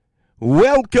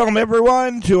Welcome,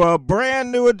 everyone, to a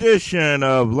brand new edition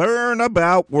of Learn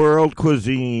About World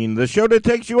Cuisine, the show that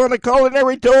takes you on a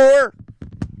culinary tour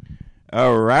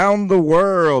around the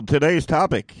world. Today's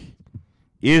topic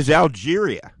is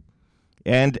Algeria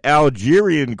and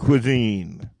Algerian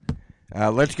cuisine.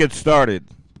 Let's get started.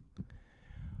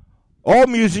 All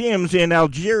museums in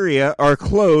Algeria are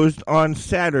closed on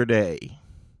Saturday.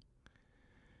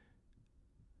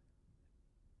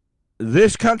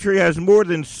 This country has more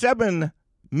than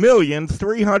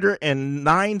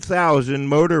 7,309,000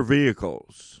 motor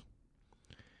vehicles.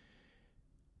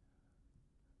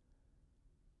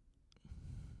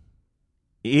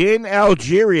 In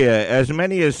Algeria, as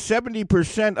many as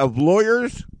 70% of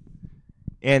lawyers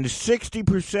and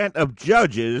 60% of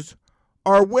judges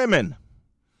are women.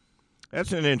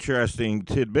 That's an interesting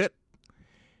tidbit.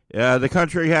 The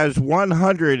country has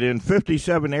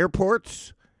 157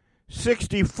 airports.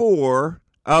 64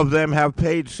 of them have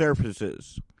paved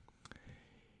surfaces.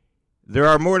 There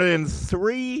are more than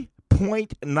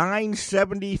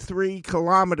 3.973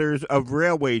 kilometers of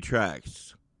railway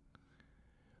tracks.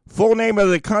 Full name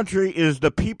of the country is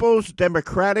the People's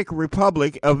Democratic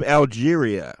Republic of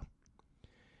Algeria.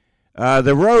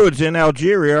 The roads in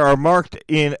Algeria are marked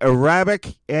in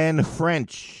Arabic and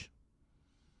French.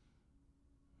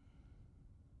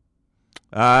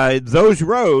 Those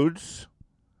roads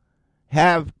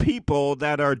have people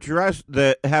that are dressed,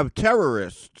 that have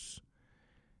terrorists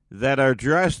that are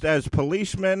dressed as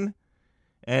policemen,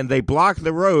 and they block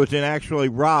the roads and actually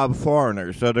rob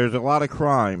foreigners. So there's a lot of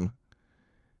crime.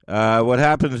 What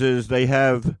happens is they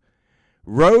have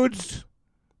roads,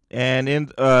 and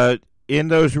in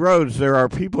those roads there are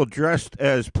people dressed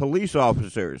as police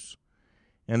officers,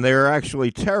 and they are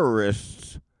actually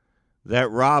terrorists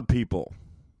that rob people.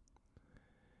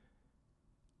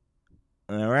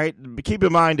 All right. Keep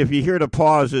in mind, if you hear the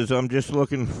pauses, I'm just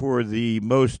looking for the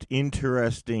most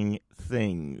interesting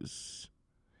things.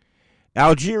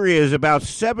 Algeria is about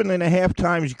 7.5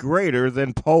 times greater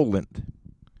than Poland.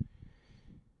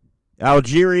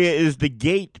 Algeria is the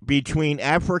gate between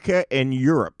Africa and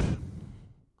Europe.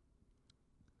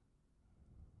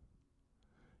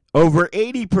 Over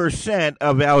 80%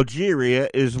 of Algeria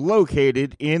is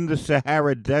located in the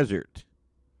Sahara Desert.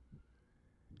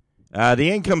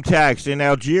 The income tax in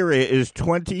Algeria is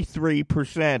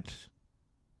 23%.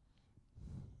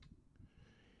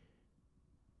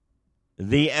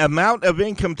 The amount of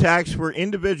income tax for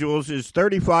individuals is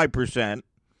 35%,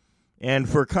 and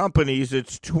for companies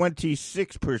it's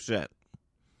 26%.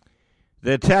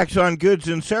 The tax on goods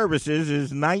and services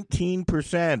is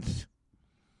 19%.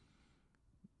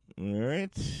 All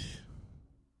right.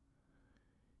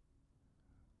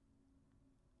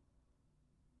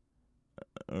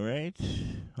 All right.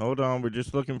 Hold on. We're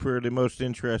just looking for the most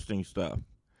interesting stuff.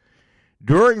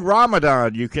 During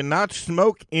Ramadan, you cannot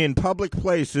smoke in public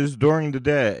places during the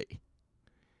day.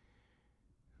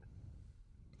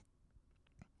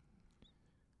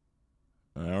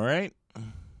 All right.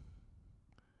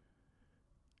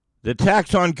 The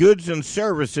tax on goods and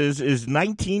services is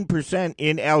 19%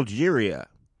 in Algeria.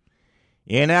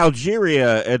 In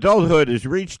Algeria, adulthood is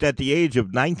reached at the age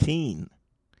of 19.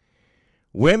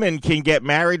 Women can get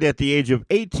married at the age of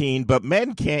 18, but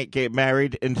men can't get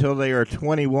married until they are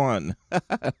 21.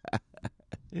 So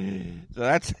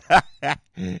that's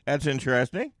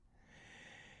interesting.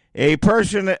 A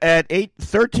person at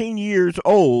 13 years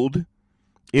old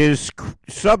is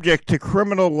subject to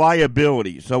criminal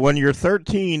liability. So when you're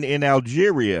 13 in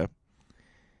Algeria,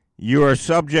 you are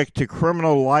subject to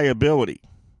criminal liability.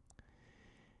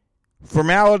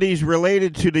 Formalities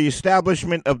related to the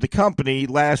establishment of the company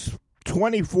last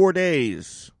 24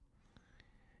 days.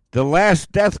 The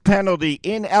last death penalty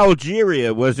in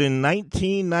Algeria was in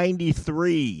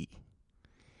 1993.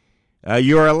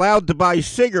 You are allowed to buy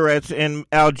cigarettes in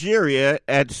Algeria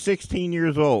at 16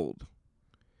 years old.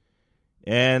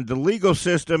 And the legal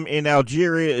system in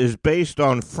Algeria is based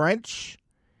on French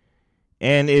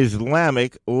and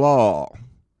Islamic law.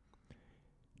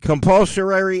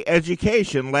 Compulsory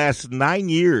education lasts 9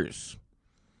 years.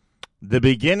 The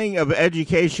beginning of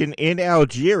education in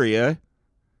Algeria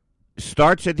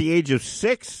starts at the age of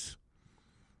 6.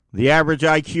 The average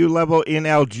IQ level in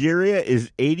Algeria is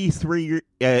 83.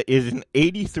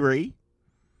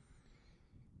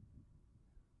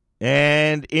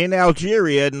 And in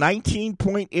Algeria,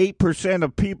 19.8%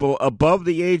 of people above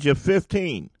the age of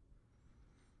 15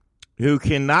 who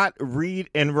cannot read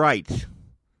and write.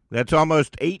 That's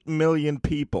almost 8 million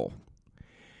people.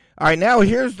 All right, now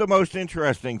here's the most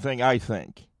interesting thing, I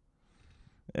think.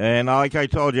 And like I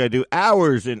told you, I do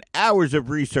hours and hours of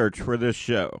research for this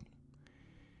show.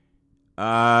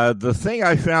 The thing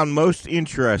I found most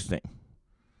interesting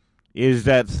is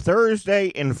that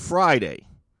Thursday and Friday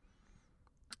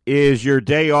is your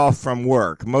day off from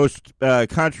work. Most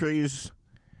countries,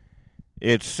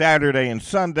 it's Saturday and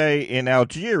Sunday. In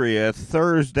Algeria,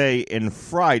 Thursday and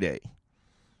Friday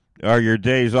are your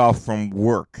days off from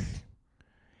work.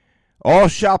 All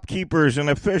shopkeepers and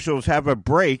officials have a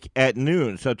break at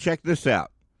noon. So check this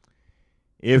out.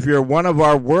 If you're one of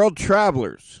our world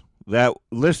travelers that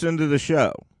listen to the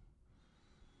show,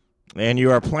 and you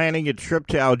are planning a trip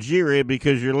to Algeria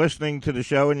because you're listening to the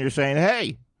show and you're saying,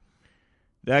 hey,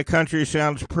 that country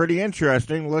sounds pretty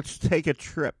interesting, let's take a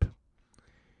trip.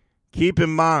 Keep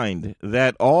in mind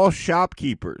that all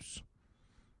shopkeepers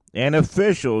and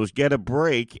officials get a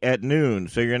break at noon,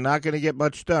 so you're not going to get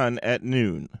much done at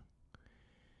noon.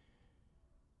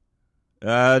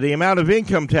 The amount of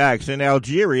income tax in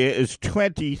Algeria is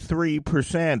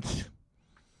 23%.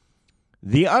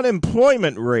 The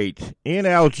unemployment rate in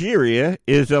Algeria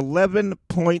is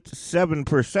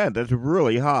 11.7%. That's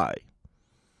really high.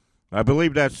 I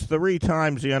believe that's 3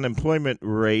 times the unemployment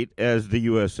rate as the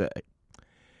USA.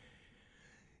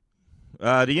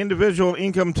 The individual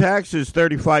income tax is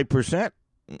 35%,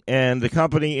 and the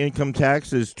company income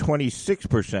tax is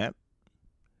 26%.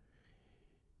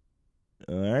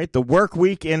 All right, the work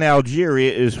week in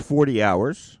Algeria is 40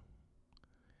 hours.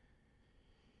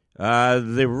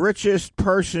 The richest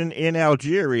person in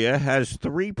Algeria has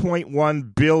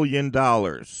 $3.1 billion.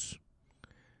 How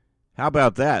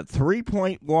about that?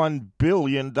 $3.1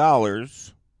 billion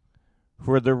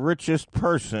for the richest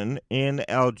person in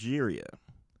Algeria.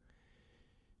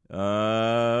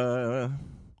 The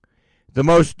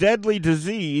most deadly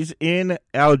disease in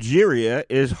Algeria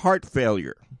is heart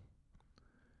failure.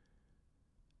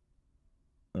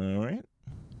 All right.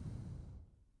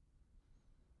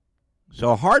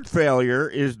 So heart failure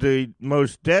is the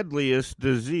most deadliest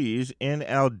disease in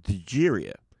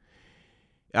Algeria.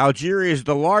 Algeria is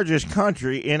the largest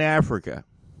country in Africa.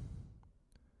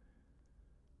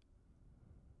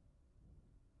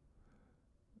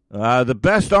 The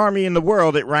best army in the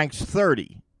world, it ranks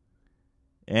 30.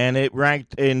 And it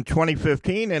ranked in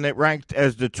 2015, and it ranked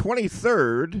as the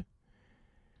 23rd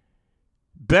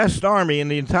best army in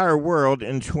the entire world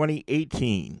in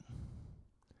 2018.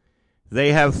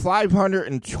 They have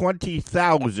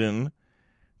 520,000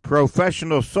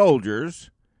 professional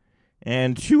soldiers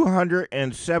and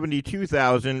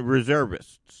 272,000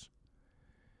 reservists.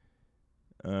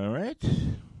 All right.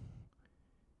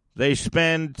 They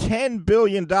spend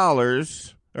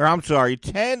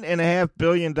 $10.5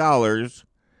 billion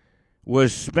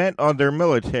was spent on their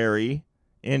military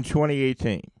in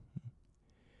 2018.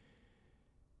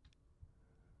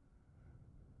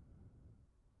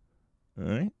 All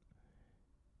right.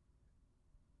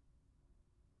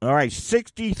 All right,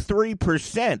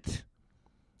 63%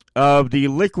 of the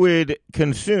liquid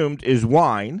consumed is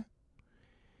wine.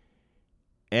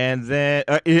 And then,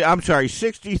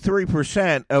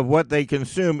 63% of what they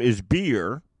consume is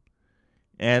beer.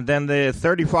 And then the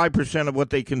 35% of what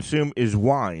they consume is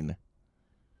wine.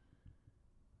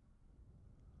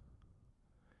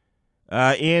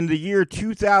 In the year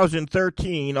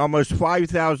 2013, almost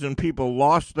 5,000 people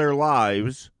lost their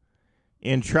lives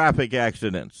in traffic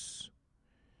accidents.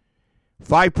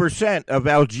 5% of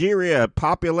Algeria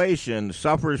population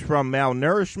suffers from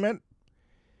malnourishment.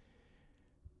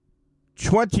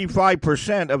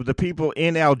 25% of the people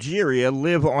in Algeria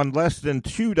live on less than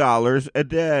 $2 a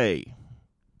day.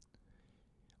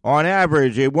 On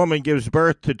average, a woman gives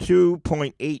birth to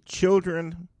 2.8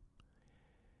 children.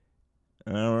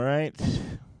 All right.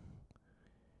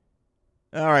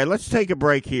 All right, let's take a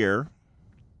break here.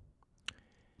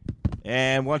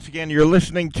 And once again, you're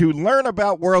listening to Learn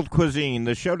About World Cuisine,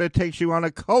 the show that takes you on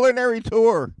a culinary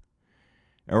tour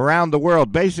around the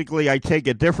world. Basically, I take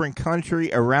a different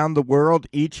country around the world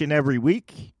each and every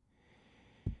week.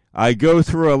 I go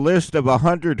through a list of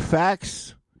 100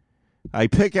 facts. I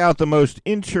pick out the most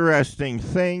interesting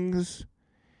things,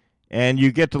 and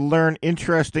you get to learn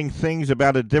interesting things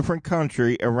about a different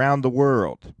country around the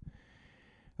world.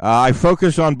 I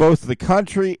focus on both the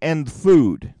country and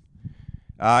food.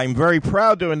 I'm very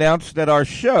proud to announce that our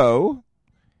show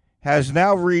has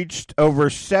now reached over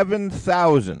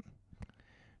 7,000.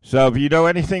 So if you know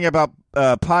anything about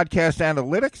podcast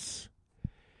analytics,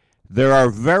 there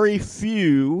are very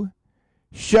few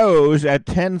shows at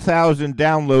 10,000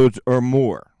 downloads or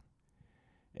more.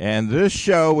 And this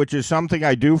show, which is something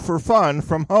I do for fun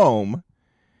from home,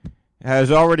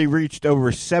 has already reached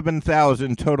over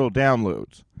 7,000 total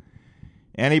downloads.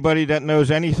 Anybody that knows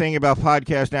anything about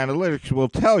podcast analytics will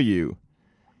tell you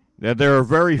that there are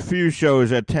very few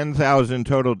shows at 10,000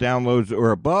 total downloads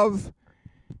or above,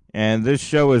 and this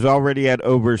show is already at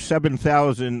over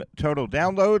 7,000 total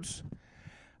downloads.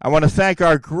 I want to thank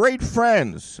our great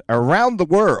friends around the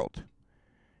world,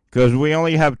 because we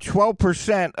only have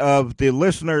 12% of the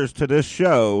listeners to this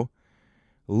show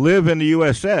live in the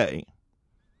USA,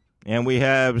 and we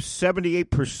have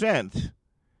 78%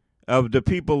 of the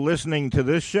people listening to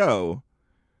this show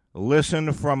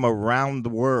listen from around the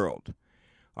world.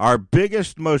 Our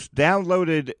biggest, most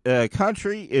downloaded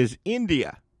country is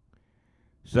India.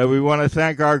 So we want to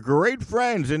thank our great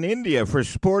friends in India for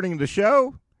supporting the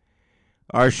show.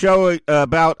 Our show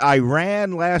about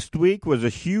Iran last week was a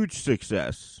huge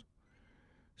success.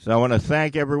 So I want to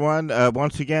thank everyone.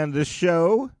 Once again, this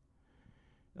show,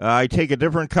 I take a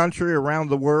different country around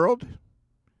the world.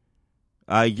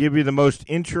 I give you the most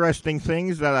interesting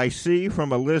things that I see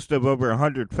from a list of over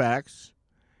 100 facts.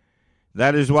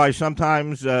 That is why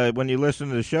sometimes when you listen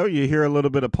to the show, you hear a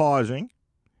little bit of pausing.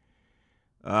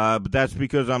 But that's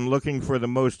because I'm looking for the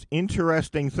most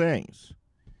interesting things.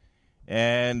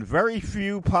 And very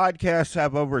few podcasts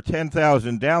have over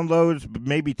 10,000 downloads,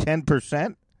 maybe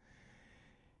 10%.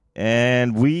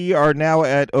 And we are now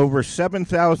at over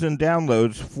 7,000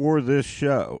 downloads for this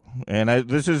show. And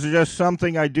this is just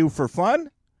something I do for fun.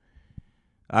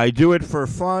 I do it for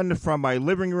fun from my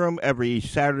living room every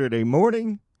Saturday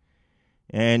morning.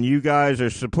 And you guys are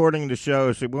supporting the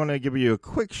show, so I want to give you a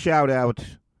quick shout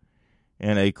out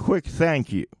and a quick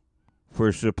thank you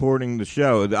for supporting the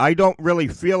show. I don't really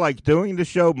feel like doing the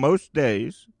show most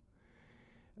days,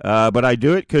 but I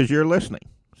do it because you're listening.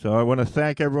 So I want to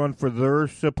thank everyone for their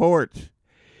support.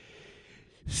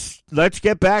 Let's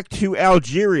get back to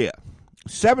Algeria.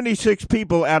 76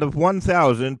 people out of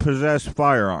 1,000 possess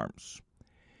firearms.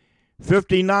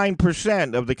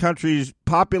 59% of the country's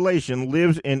population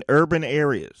lives in urban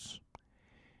areas.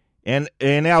 And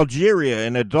in Algeria,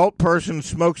 an adult person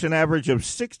smokes an average of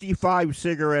 65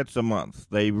 cigarettes a month.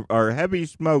 They are heavy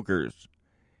smokers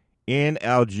in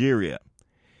Algeria.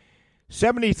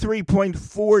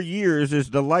 73.4 years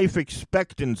is the life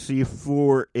expectancy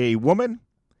for a woman.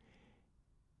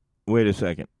 Wait a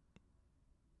second.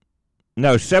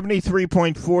 No,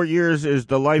 73.4 years is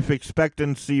the life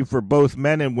expectancy for both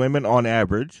men and women on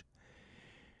average.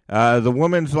 The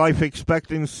woman's life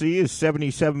expectancy is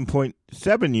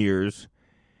 77.7 years,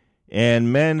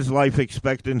 and men's life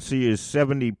expectancy is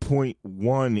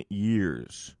 70.1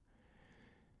 years.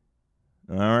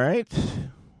 All right.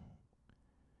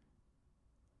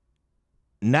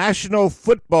 National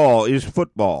football is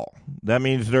football. That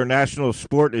means their national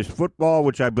sport is football,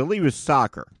 which I believe is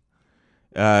soccer,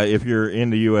 if you're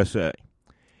in the USA.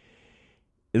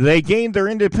 They gained their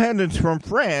independence from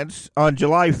France on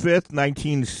July 5th,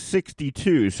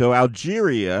 1962. So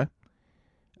Algeria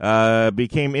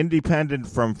became independent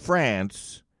from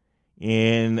France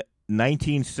in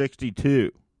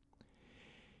 1962.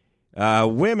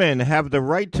 Women have the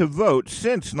right to vote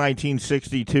since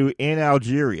 1962 in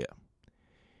Algeria.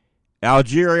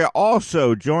 Algeria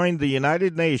also joined the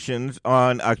United Nations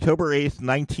on October 8th,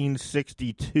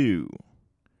 1962.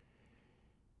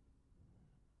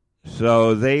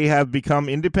 So they have become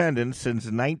independent since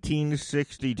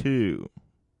 1962.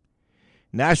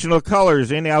 National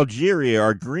colors in Algeria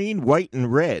are green, white,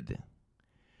 and red.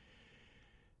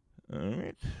 All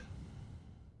right.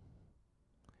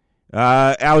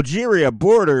 Algeria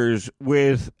borders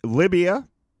with Libya,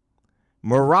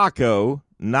 Morocco,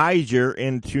 Niger,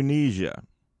 and Tunisia.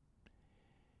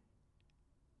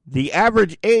 The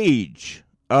average age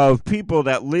of people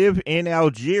that live in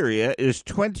Algeria is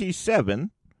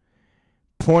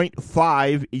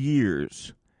 27.5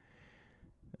 years.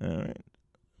 All right.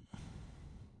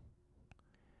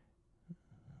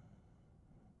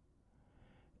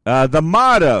 The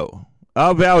motto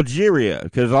of Algeria,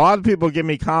 because a lot of people give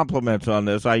me compliments on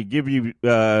this. I give you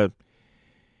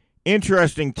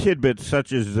interesting tidbits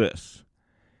such as this.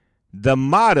 The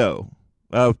motto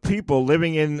of people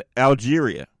living in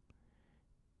Algeria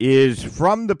is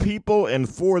from the people and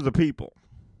for the people.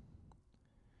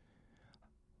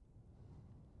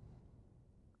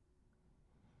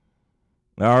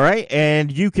 All right,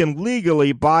 and you can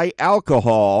legally buy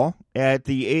alcohol at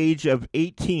the age of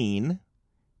 18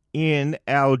 in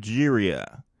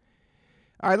Algeria.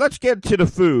 All right, let's get to the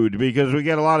food, because we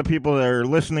get a lot of people that are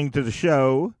listening to the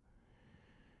show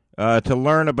to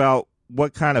learn about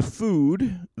what kind of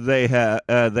food they have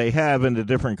in the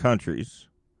different countries.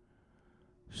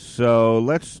 So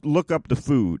let's look up the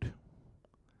food.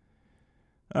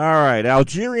 All right,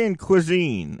 Algerian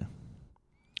cuisine.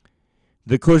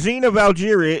 The cuisine of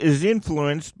Algeria is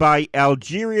influenced by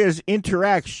Algeria's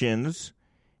interactions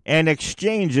and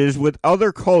exchanges with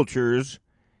other cultures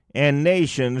and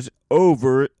nations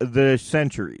over the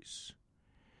centuries.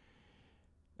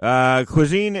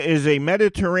 Cuisine is a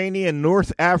Mediterranean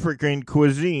North African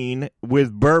cuisine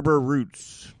with Berber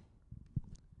roots.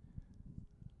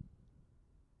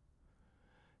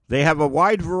 They have a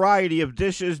wide variety of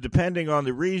dishes depending on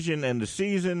the region and the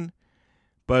season,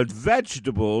 but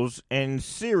vegetables and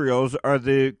cereals are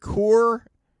the core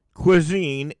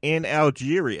cuisine in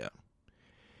Algeria.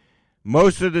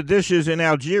 Most of the dishes in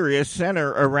Algeria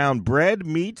center around bread,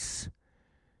 meats,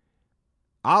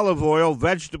 olive oil,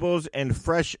 vegetables, and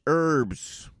fresh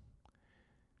herbs.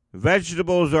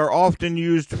 Vegetables are often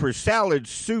used for salads,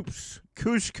 soups,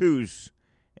 couscous,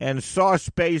 and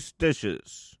sauce-based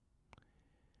dishes.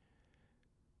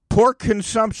 Pork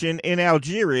consumption in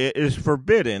Algeria is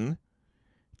forbidden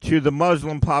to the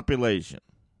Muslim population.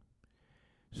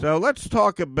 So let's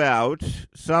talk about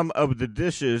some of the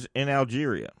dishes in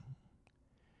Algeria.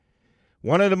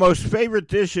 One of the most favorite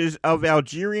dishes of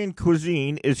Algerian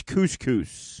cuisine is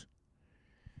couscous.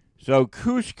 So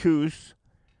couscous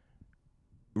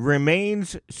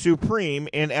remains supreme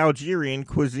in Algerian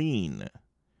cuisine.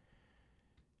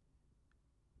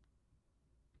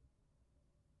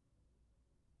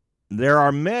 There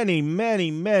are many,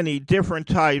 many, many different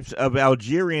types of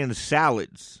Algerian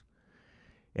salads,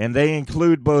 and they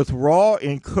include both raw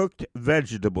and cooked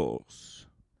vegetables.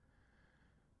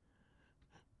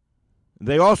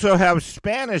 They also have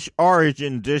Spanish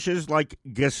origin dishes like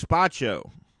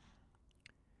gazpacho.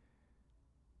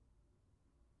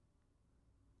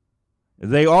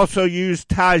 They also use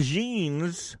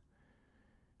tagines,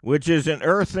 which is an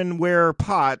earthenware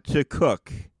pot to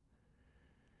cook.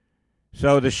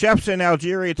 So the chefs in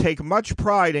Algeria take much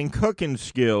pride in cooking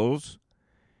skills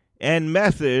and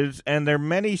methods, and their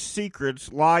many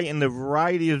secrets lie in the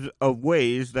variety of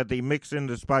ways that they mix in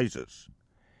the spices.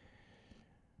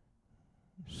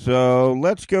 So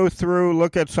let's go through,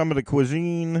 look at some of the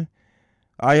cuisine.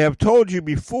 I have told you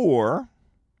before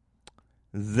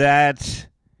that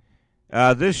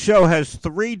this show has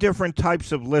 3 different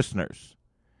types of listeners.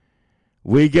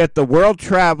 We get the world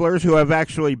travelers who have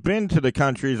actually been to the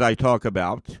countries I talk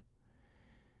about.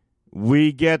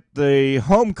 We get the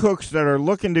home cooks that are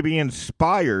looking to be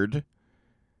inspired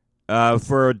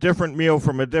for a different meal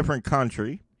from a different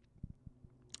country.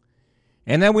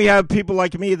 And then we have people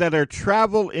like me that are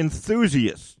travel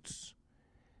enthusiasts.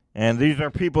 And these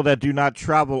are people that do not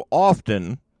travel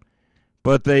often,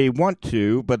 but they want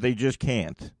to, but they just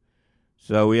can't.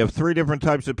 So we have 3 different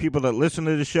types of people that listen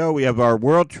to the show. We have our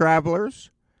world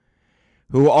travelers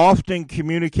who often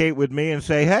communicate with me and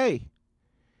say, hey,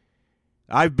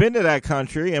 I've been to that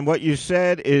country, and what you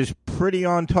said is pretty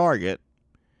on target.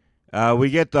 We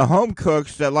get the home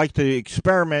cooks that like to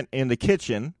experiment in the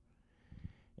kitchen,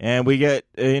 and we get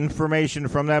information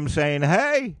from them saying,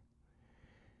 hey,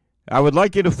 I would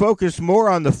like you to focus more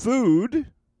on the food,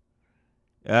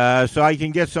 so I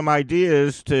can get some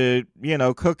ideas to,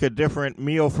 cook a different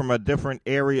meal from a different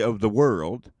area of the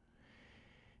world.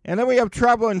 And then we have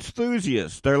travel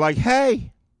enthusiasts. They're like,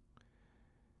 hey,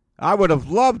 I would have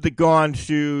loved to gone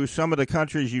to some of the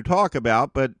countries you talk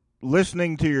about, but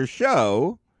listening to your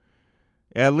show,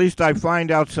 at least I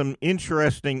find out some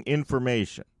interesting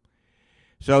information.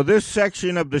 So this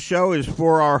section of the show is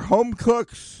for our home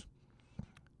cooks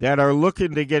that are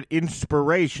looking to get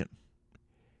inspiration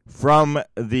from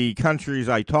the countries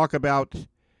I talk about.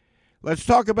 Let's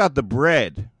talk about the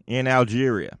bread in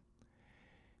Algeria.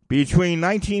 Between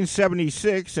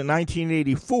 1976 and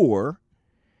 1984,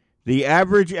 the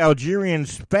average Algerian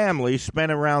family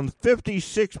spent around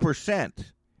 56%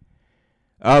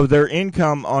 of their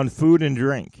income on food and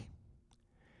drink.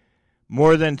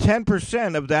 More than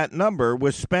 10% of that number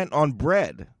was spent on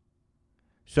bread.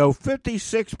 So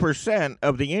 56%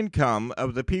 of the income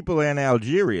of the people in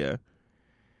Algeria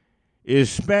is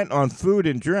spent on food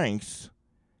and drinks,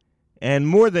 and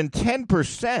more than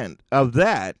 10% of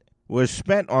that was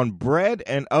spent on bread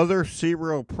and other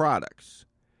cereal products.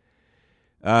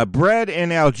 Bread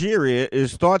in Algeria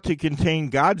is thought to contain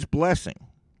God's blessing.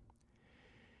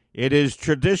 It is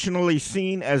traditionally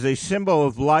seen as a symbol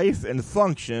of life and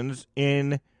functions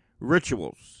in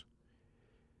rituals.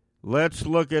 Let's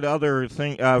look at other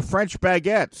things. French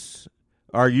baguettes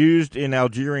are used in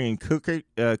Algerian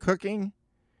cooking.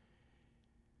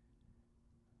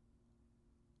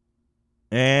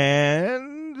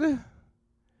 And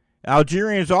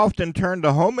Algerians often turn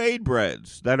to homemade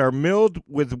breads that are milled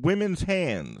with women's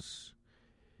hands.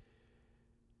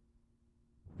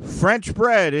 French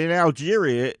bread in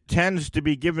Algeria tends to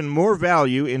be given more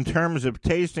value in terms of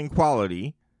taste and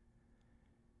quality.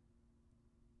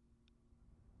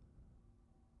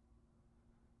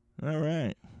 All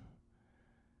right.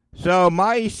 So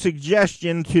my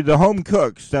suggestion to the home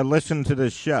cooks that listen to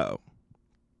this show,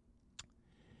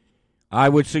 I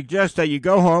would suggest that you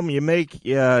go home, you make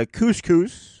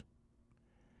couscous.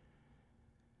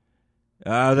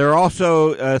 There are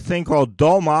also a thing called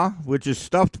dolma, which is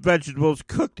stuffed vegetables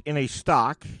cooked in a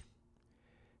stock.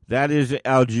 That is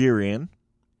Algerian.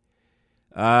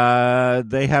 They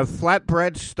have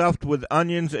flatbread stuffed with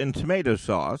onions and tomato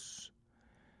sauce.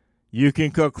 You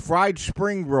can cook fried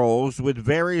spring rolls with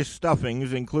various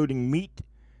stuffings, including meat,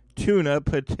 tuna,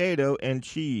 potato, and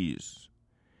cheese.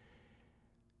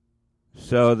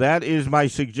 So that is my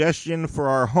suggestion for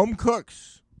our home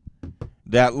cooks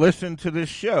that listen to this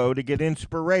show to get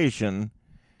inspiration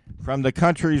from the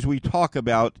countries we talk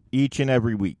about each and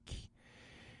every week.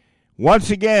 Once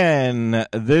again,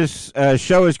 this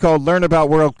show is called Learn About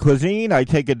World Cuisine. I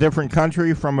take a different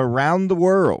country from around the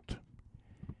world,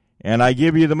 and I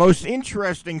give you the most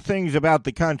interesting things about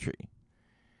the country.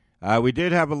 We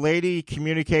did have a lady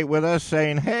communicate with us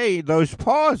saying, hey, those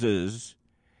pauses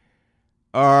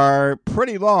are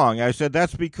pretty long. I said,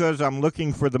 that's because I'm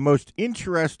looking for the most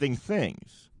interesting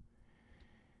things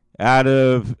out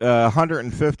of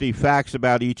 150 facts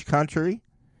about each country.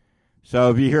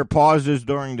 So if you hear pauses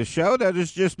during the show, that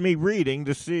is just me reading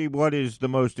to see what is the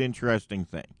most interesting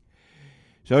thing.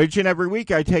 So each and every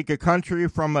week I take a country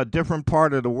from a different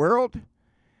part of the world.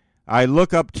 I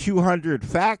look up 200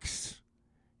 facts,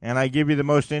 and I give you the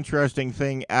most interesting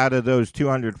thing out of those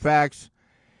 200 facts.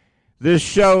 This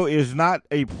show is not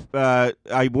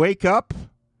I wake up,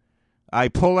 I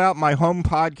pull out my home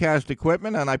podcast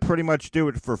equipment, and I pretty much do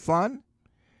it for fun.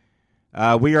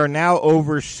 We are now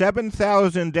over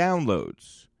 7,000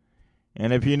 downloads.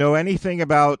 And if you know anything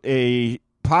about a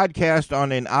podcast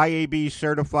on an IAB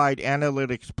certified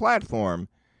analytics platform,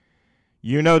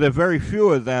 you know that very few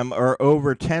of them are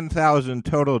over 10,000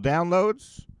 total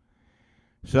downloads.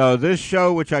 So this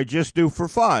show, which I just do for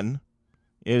fun,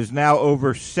 is now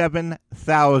over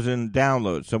 7,000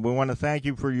 downloads. So we want to thank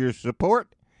you for your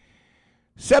support.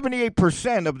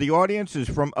 78% of the audience is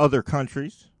from other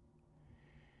countries.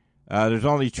 There's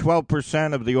only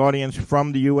 12% of the audience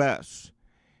from the U.S.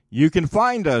 You can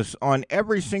find us on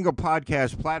every single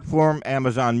podcast platform,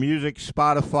 Amazon Music,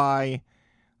 Spotify,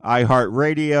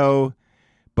 iHeartRadio.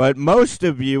 But most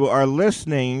of you are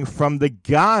listening from the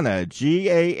Ghana,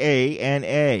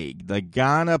 G-A-A-N-A, the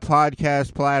Ghana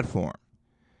podcast platform.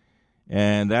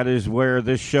 And that is where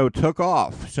this show took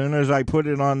off as soon as I put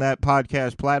it on that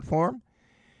podcast platform.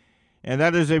 And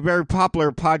that is a very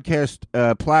popular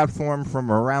podcast platform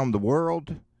from around the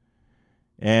world.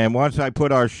 And once I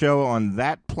put our show on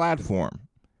that platform,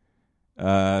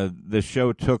 the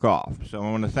show took off. So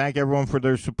I want to thank everyone for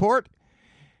their support.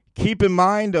 Keep in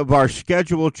mind of our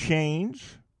schedule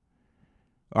change.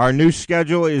 Our new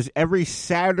schedule is every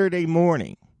Saturday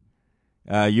morning.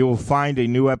 You will find a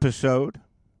new episode.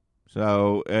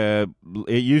 So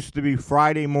it used to be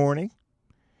Friday morning.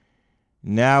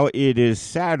 Now it is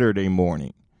Saturday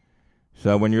morning.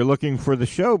 So when you're looking for the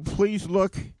show, please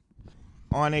look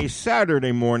on a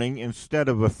Saturday morning instead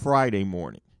of a Friday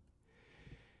morning.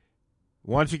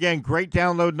 Once again, great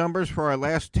download numbers for our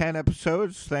last 10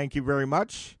 episodes. Thank you very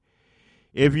much.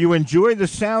 If you enjoy the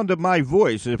sound of my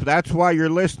voice, if that's why you're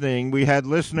listening, we had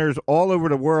listeners all over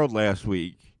the world last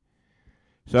week.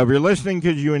 So if you're listening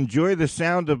because you enjoy the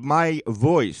sound of my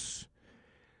voice,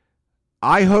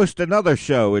 I host another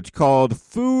show. It's called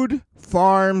Food,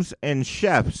 Farms, and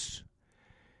Chefs.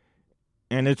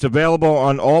 And it's available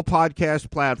on all podcast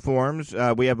platforms.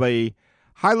 We have a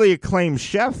highly acclaimed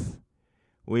chef.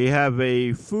 We have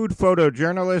a food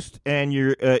photojournalist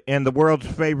and the world's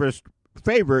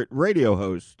favorite radio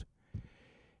host.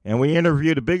 And we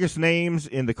interview the biggest names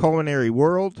in the culinary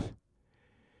world.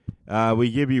 We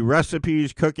give you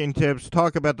recipes, cooking tips,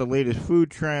 talk about the latest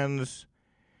food trends.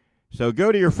 So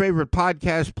go to your favorite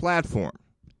podcast platform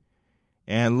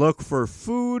and look for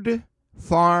Food,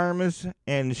 Farms,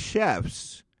 and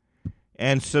Chefs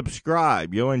and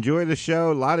subscribe. You'll enjoy the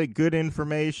show. A lot of good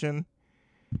information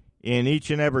in each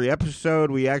and every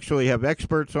episode. We actually have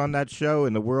experts on that show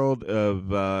in the world of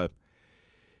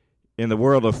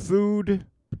food.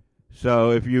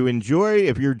 So if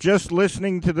you're just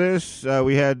listening to this,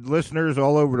 we had listeners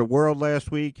all over the world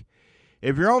last week.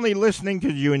 If you're only listening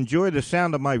because you enjoy the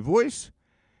sound of my voice,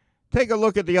 take a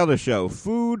look at the other show,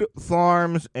 Food,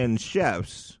 Farms, and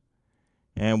Chefs.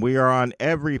 And we are on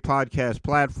every podcast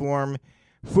platform.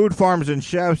 Food, Farms, and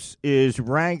Chefs is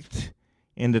ranked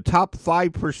in the top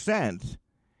 5%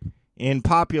 in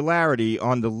popularity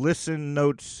on the Listen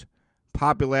Notes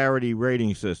popularity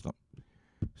rating system.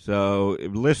 So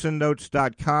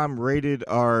listennotes.com rated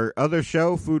our other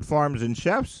show, Food Farms and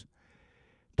Chefs,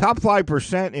 top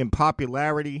 5% in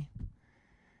popularity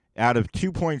out of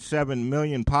 2.7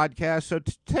 million podcasts. So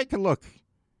take a look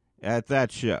at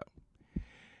that show.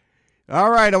 All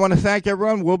right, I want to thank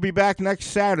everyone. We'll be back next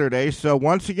Saturday. So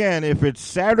once again, if it's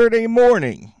Saturday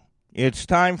morning, it's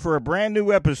time for a brand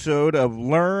new episode of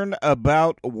Learn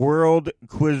About World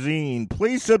Cuisine.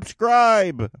 Please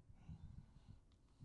subscribe.